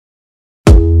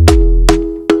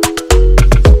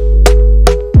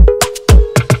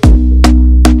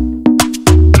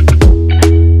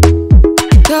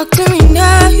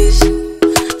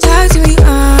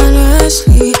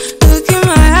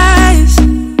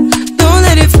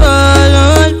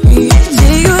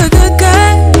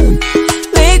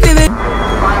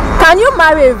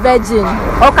marry a virgin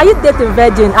or can you date a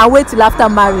virgin and wait till after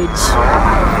marriage?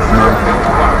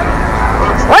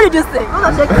 What did you say?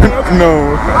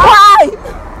 No. Why?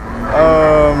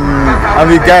 I'm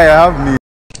a guy, I have me.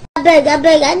 I beg, I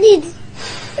need it.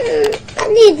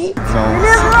 No.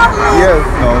 Yes,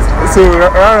 no. So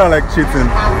rather like cheating.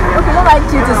 Okay, not like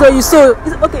cheating. So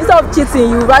okay, instead of cheating,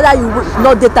 you rather you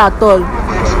not date at all.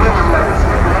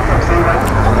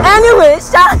 Anyway,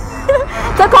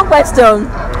 second question.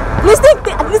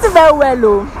 Listen very well,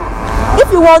 oh.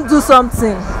 If you want to do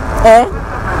something,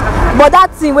 but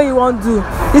that thing where you want to do,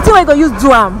 the thing where you go use do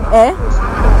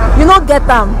you not get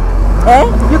them,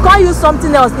 you can't use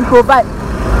something else, improvise.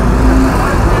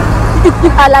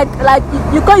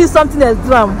 You can't use something else,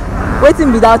 do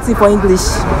waiting without it for English.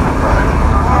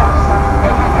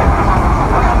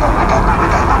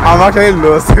 I'm actually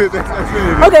lost.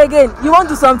 Okay, again, you want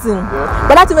to do something,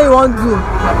 but that thing where you want to do,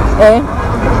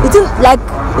 the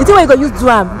thing where you go use do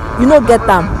you not get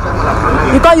them.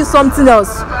 You can't use something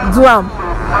else, do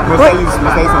Must I use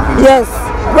something? Yes,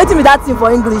 waiting with that thing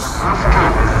for English.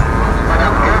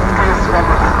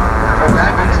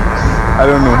 I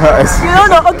don't know. You don't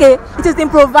know? Okay, it is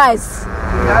improvise.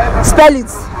 Spell it.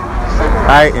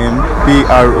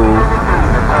 IMPROV.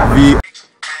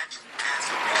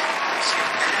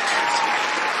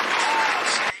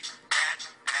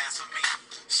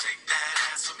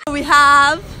 We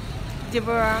have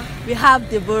Deborah. We have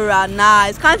Deborah.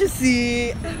 Nice. Can't you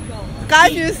see?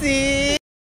 Can't you see?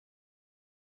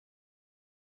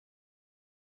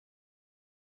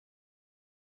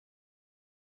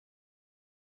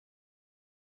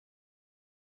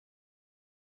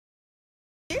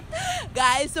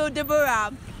 Guys, so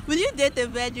Deborah, will you date a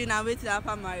virgin and wait till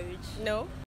after marriage? No.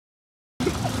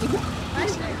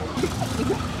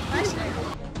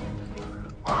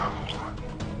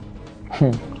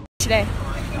 Should I?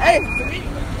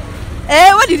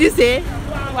 Hey, what did you say?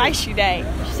 Why should I?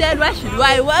 She said,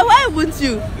 why wouldn't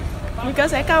you?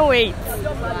 Because I can't wait.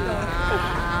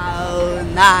 Wow,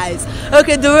 nice.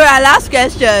 Okay, Deborah, last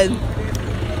question.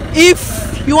 If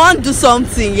you want to do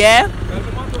something,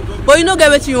 but you don't get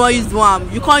what you want to use one,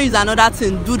 you can't use another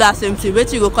thing, do that same thing. Wait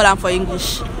till you go call them for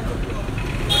English.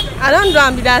 I don't do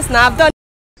ambulance now. I've done.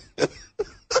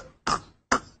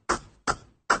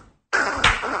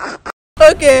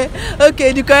 Okay,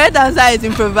 the correct answer is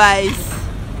improvise.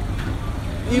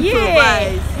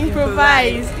 Improvise.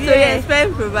 So yeah, spell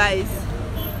improvise.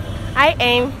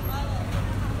 IMPROVINCE.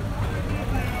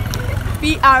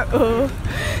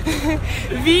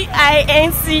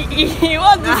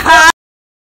 What the fuck?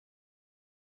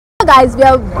 Guys, we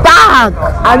are back,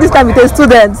 and this time with a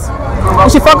student. We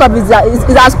should fuck up. It's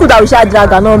our school that we shall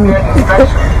drag and not me.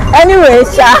 Anyway,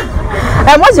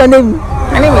 what's your name?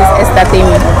 My name is Esther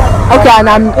Temi. Okay, and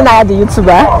I'm the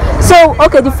YouTuber. So,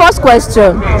 okay, the first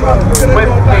question. I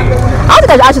don't think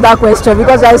I should ask you that question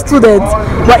because you're a student.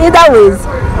 But either ways,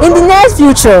 in the near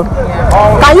future,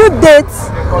 can you date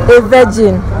a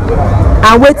virgin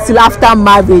and wait till after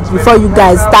marriage before you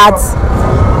guys start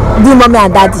doing mommy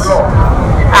and daddy?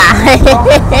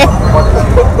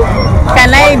 Can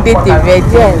I date a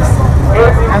virgin? Yes.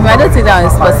 I don't think that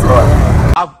is possible.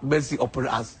 Have mercy upon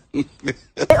us. Okay.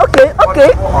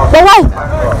 But why?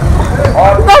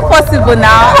 It's not possible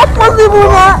now. Not possible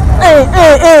now.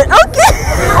 Okay.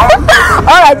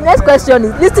 Alright, the next question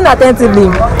is listen attentively.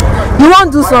 You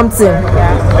want to do something,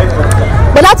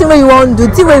 but that thing where you want to do,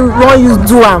 the thing where you want to use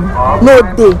do no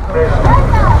day.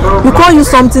 You can't use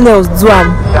something else do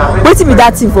waiting with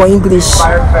that thing for English.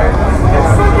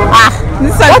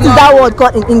 What is that word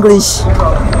called in English?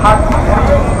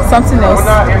 Something else.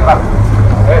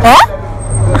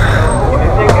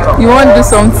 You want to do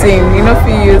something, you know, if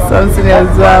you use something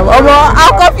else. I'm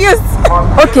confused.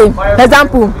 Okay,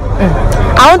 example.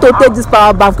 I want to take this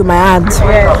power bank with my hand.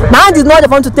 My hand is not the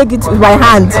one to take it with my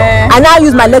hand. I now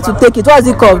use my leg to take it. What is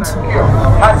it called?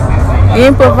 You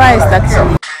improvised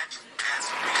actually.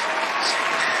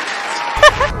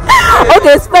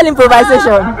 Okay, spell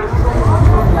improvisation.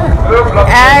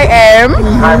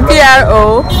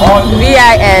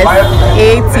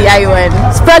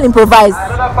 IMPROVISATION. Spell improvise.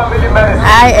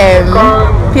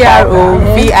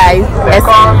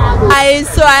 IMPROVISN.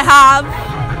 So I have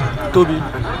Toby.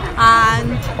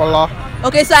 And Ola.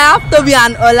 okay, so I have Toby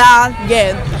and Ola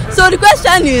again. So the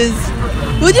question is,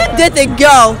 would you date a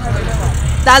girl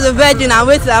that's a virgin and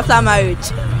wait till after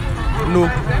marriage? No.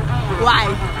 Why?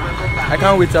 I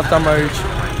can't wait after marriage.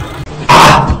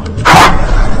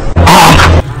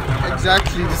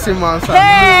 Exactly the same answer.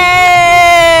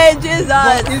 Hey, No. Jesus!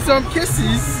 But in some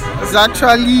cases, it's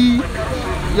actually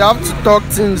you have to talk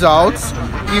things out.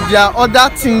 if there are other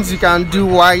things you can do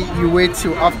while you wait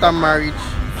till after marriage,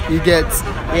 you get,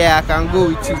 yeah, I can go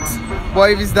with it.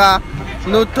 But if it's that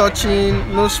no touching,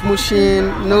 no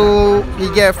smooshing, no,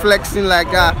 you get flexing like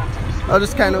that, all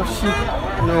this kind of shit,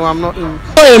 no, I'm not in.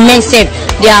 So men said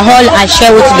they are all at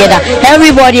Sherwood together.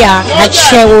 Everybody are at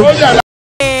Sherwood.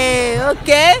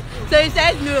 Okay, so you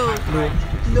said no.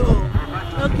 No.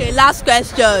 Okay, last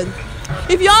question.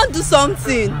 If you want to do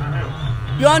something,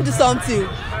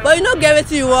 but you don't get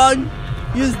what you want,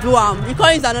 use do am. You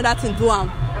can't use another thing, do am.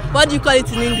 What do you call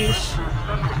it in English?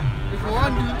 If you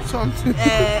want to do something,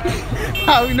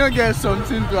 I will not get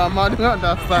something to am. I don't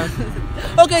understand.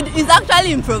 Okay, it's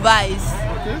actually improvise.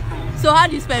 Okay. So how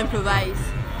do you spell improvise?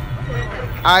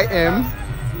 IMPROVISE.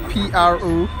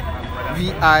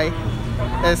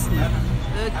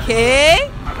 Okay.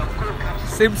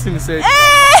 Same thing said.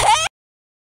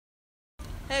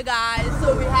 Hey guys,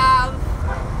 so we have.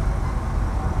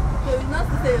 So it's not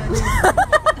to say your name.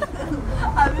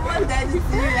 I mean, what that is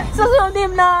serious. So your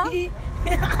name now? My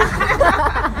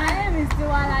name is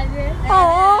Tiwalade.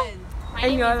 Oh. My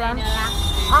name is Eniola.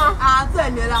 So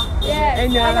Eniola. Yes.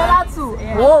 Eniola too.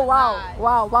 Yeah. Oh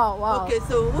wow. Okay,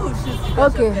 so who should?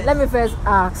 Okay, let me first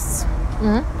ask.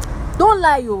 Don't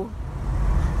lie, you.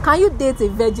 Can you date a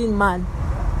virgin man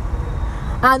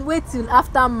and wait till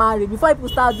after marriage before people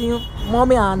start doing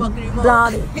mommy and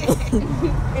daddy?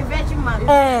 A virgin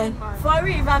man. For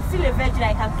real, if I'm still a virgin,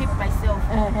 I can keep myself.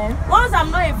 Once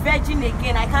I'm not a virgin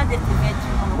again, I can't date a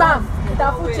virgin. Bam!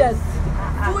 That full chest.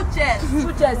 Full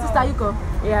chest. Sister, you go.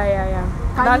 Yeah.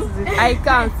 Can That's you? it. I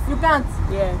can't. You can't.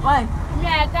 Yeah. Why? Me,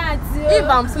 I can't. If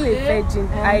I'm still a virgin,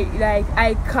 I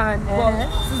can. But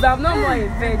since I'm not more a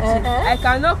virgin, I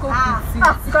cannot cope with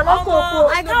it. You cannot cope.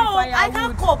 I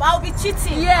can't cope. I'll be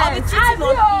cheating. Yes. I'll be cheating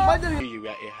on you. You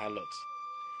are a harlot.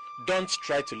 Don't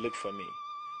try to look for me,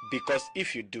 because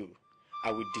if you do,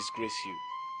 I will disgrace you.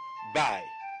 Bye,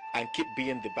 and keep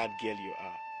being the bad girl you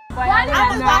are. I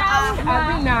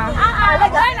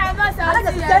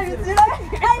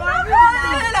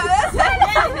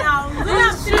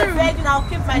I'll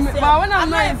keep myself. But when I'm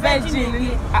not a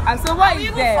virgin, so what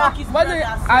is there? What do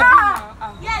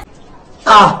Yes.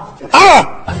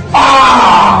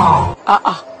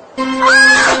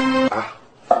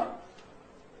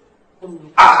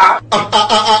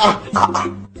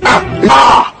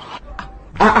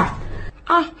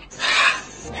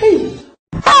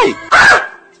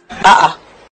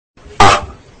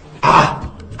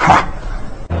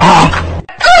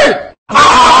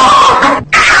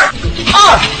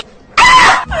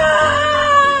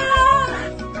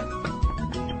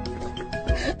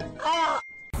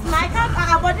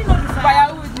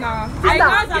 firewood now? I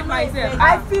can't keep myself.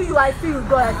 I feel you,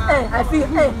 God.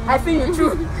 I feel you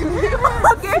too.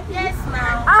 Okay? Yes,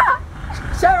 now.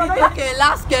 Sharon, Okay,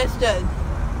 last question.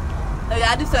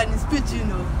 Okay, this one is speech, you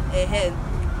know.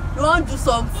 You want to do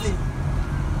something.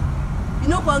 You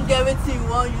don't want to get what you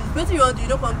want to use. What you want to do, you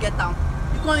don't want to get them.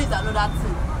 You can't use another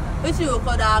thing. What you will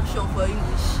call that action for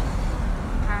English?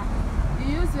 You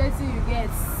use what you get.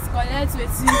 Collect what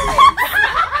you get.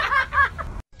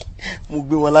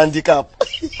 Mugbe one handicap.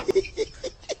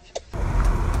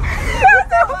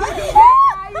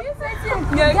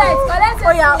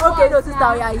 Oh yeah, okay, no sister,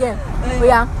 oh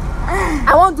yeah.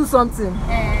 I want to do something.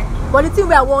 But the thing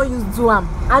where I want use do am,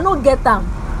 I don't get them.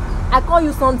 I can't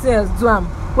use something else do am.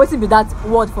 What will be that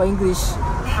word for English?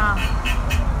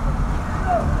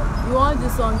 You want to do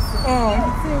something.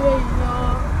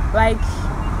 Like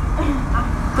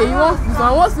okay, you want this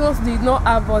one. What you want to do is not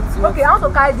have what you want. Okay, I want to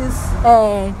carry this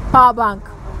power bank.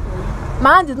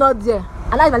 My hand is not there,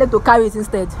 and I need to carry it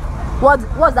instead.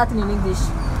 What's that thing in English?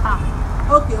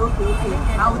 Okay. I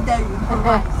will tell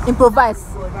you. Improvise.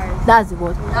 That's the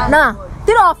word. Now,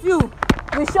 three of you,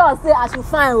 we sure say I should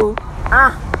find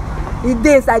it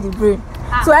dey inside the brain.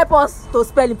 So help us to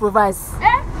spell improvise.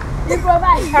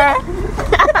 Improvise.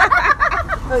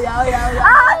 Oh yeah.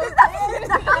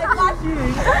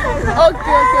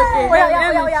 Okay.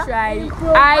 Let me try.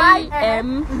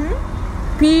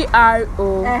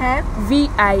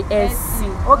 IMPROVISE.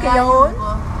 Okay, your own.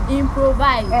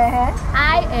 Improvise.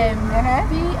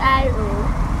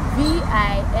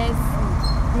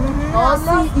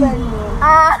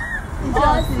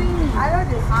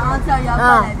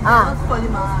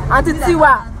 Auntie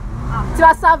Tiwa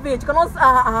Savage, cannot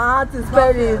to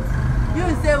spell it. You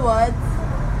say what?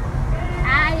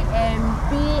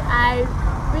 IMPROVICE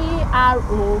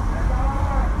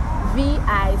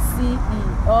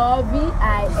or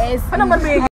VISE.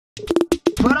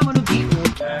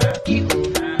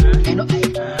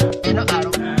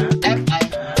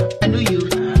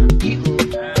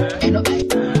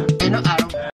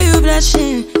 You bless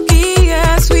passion. Give you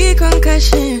a sweet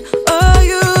concussion. Oh,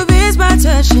 you miss my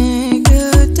touching.